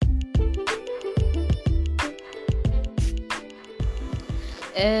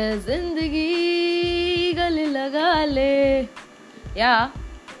ए जिंदगी गले लगा ले. Yeah,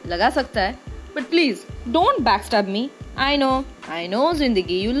 लगा सकता है. But please, don't backstab me. I know,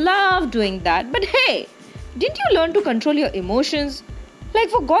 Zindagi, you love doing that. But hey, didn't you learn to control your emotions? Like,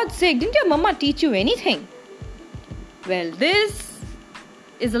 for God's sake, didn't your mama teach you anything? Well, this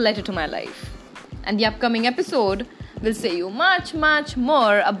is a letter to my life. And the upcoming episode will say you much, much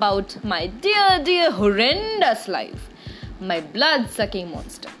more about my dear, horrendous life. My blood-sucking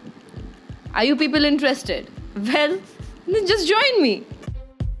monster. Are you people interested? Well, then just join me.